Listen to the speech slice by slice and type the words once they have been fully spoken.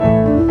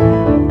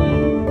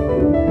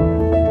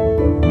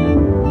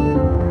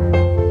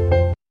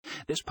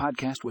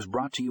podcast was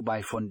brought to you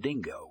by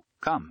Fundingo.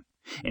 Come.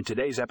 In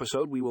today's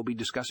episode, we will be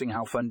discussing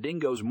how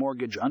Fundingo's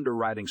mortgage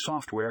underwriting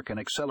software can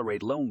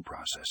accelerate loan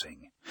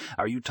processing.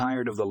 Are you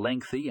tired of the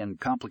lengthy and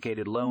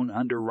complicated loan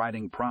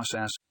underwriting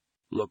process?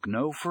 Look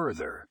no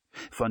further.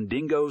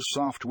 Fundingo's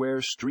software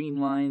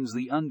streamlines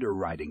the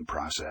underwriting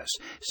process,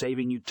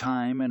 saving you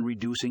time and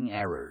reducing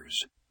errors.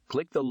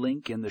 Click the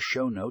link in the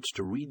show notes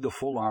to read the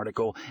full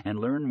article and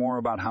learn more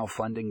about how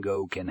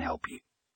Fundingo can help you.